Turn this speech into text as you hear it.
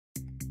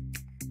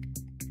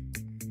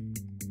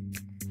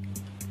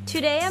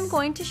Today I'm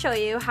going to show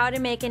you how to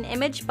make an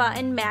image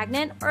button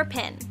magnet or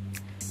pin.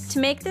 To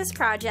make this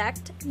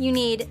project, you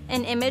need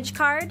an image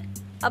card,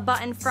 a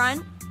button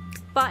front,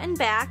 button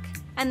back,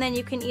 and then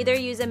you can either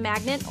use a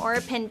magnet or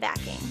a pin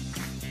backing.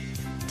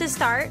 To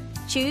start,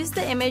 choose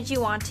the image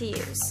you want to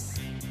use.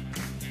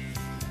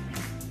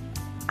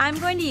 I'm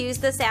going to use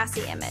the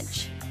sassy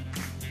image.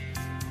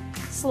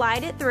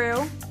 Slide it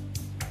through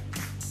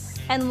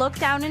and look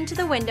down into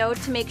the window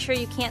to make sure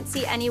you can't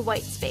see any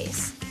white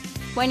space.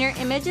 When your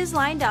image is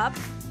lined up,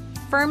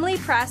 firmly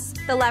press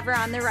the lever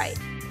on the right,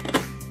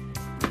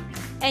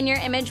 and your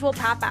image will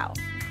pop out.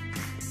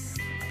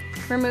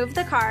 Remove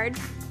the card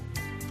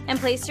and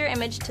place your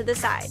image to the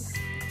side.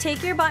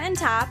 Take your button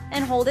top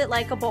and hold it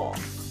like a bowl.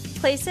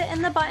 Place it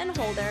in the button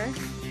holder,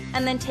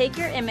 and then take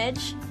your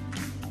image,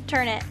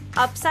 turn it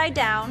upside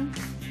down,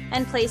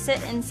 and place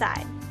it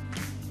inside.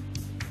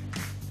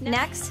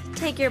 Next,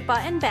 take your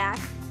button back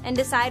and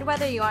decide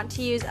whether you want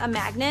to use a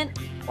magnet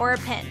or a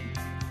pin.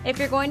 If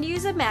you're going to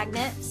use a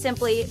magnet,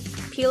 simply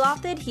peel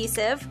off the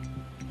adhesive,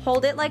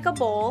 hold it like a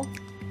bowl,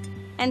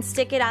 and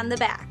stick it on the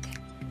back.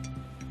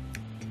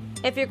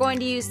 If you're going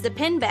to use the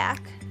pin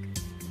back,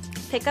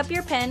 pick up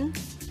your pin,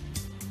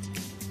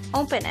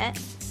 open it,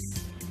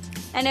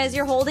 and as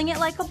you're holding it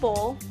like a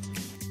bowl,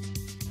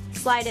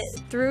 slide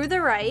it through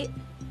the right,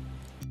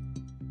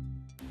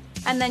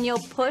 and then you'll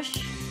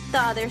push the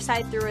other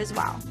side through as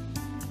well.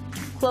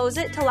 Close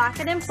it to lock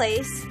it in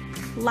place,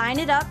 line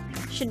it up,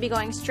 should be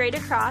going straight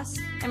across,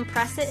 and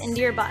press it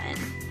into your button.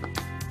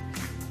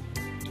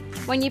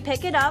 When you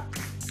pick it up,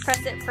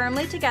 press it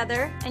firmly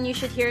together and you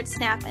should hear it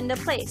snap into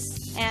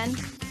place, and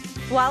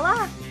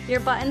voila! Your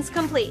button's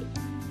complete.